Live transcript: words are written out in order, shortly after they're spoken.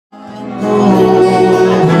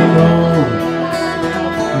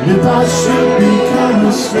should become a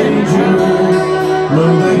stranger,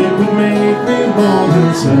 know that it would make me want to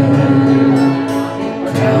say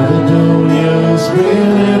Caledonia's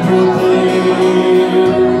been everything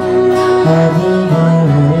I've ever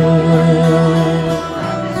had.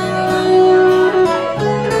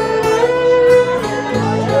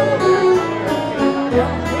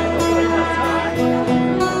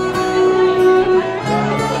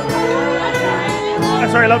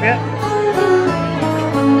 Sorry, love you.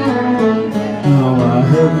 Now I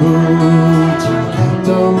have moved and kept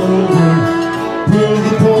on moving, proved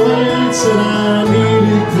the points that I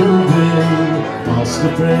needed proving, lost the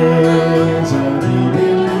friends I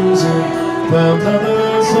needed losing, found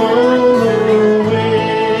others on the way.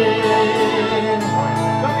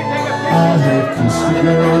 I have kissed the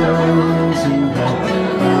girls who got me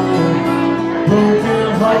lying,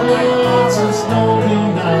 broken hearts, there's no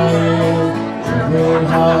denying. Working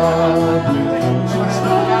hard with conscience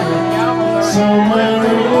dying somewhere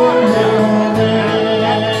in there.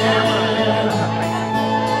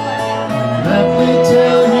 Let me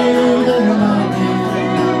tell you that I love you,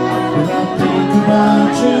 but I think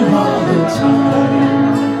about you all the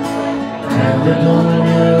time.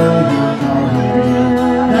 Caledonia, you're calling me,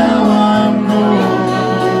 now I'm going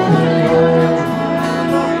home.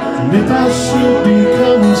 And if I should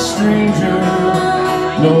become a stranger,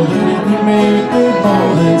 know that it would make me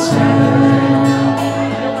more than sad.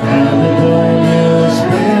 Caledonia's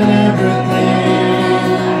been everything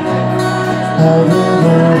I've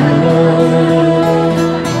ever had.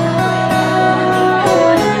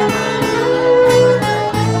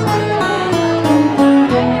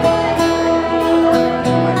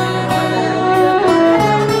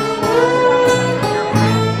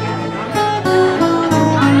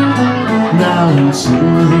 Now I'm sitting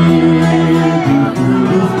here through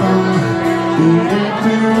the fire, the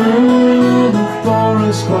empty room, the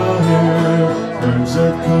forest choir, birds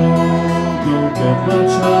that cold don't get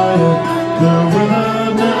much higher, the river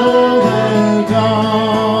now they're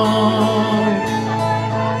gone.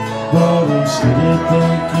 But I'm sitting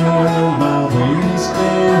thinking my way is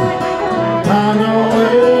clear, I know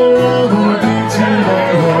where I will be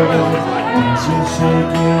tomorrow. As you're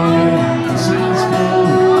shaking, kisses go,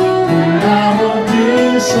 and I will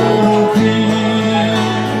disappear.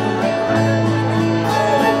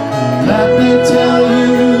 Let me tell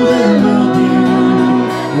you that I love you,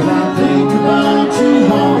 but I think about you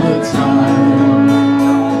all the time.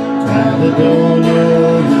 Caledonia,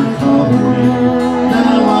 you're calling me,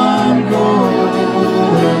 now I'm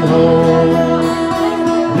going home.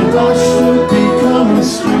 If I should become a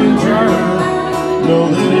stranger, know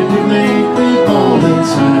that it would make me bold and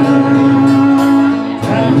sad.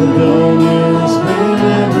 Caledonia's been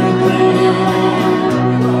everything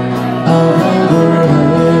I've ever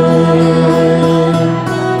had.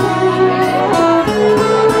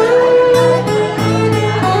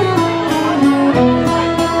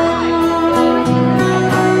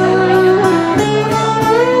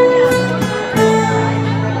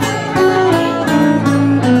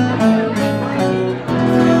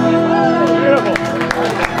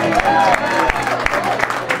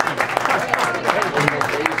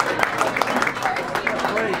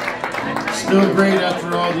 Still great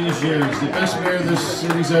after all these years. The best mayor this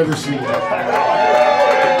city's ever seen.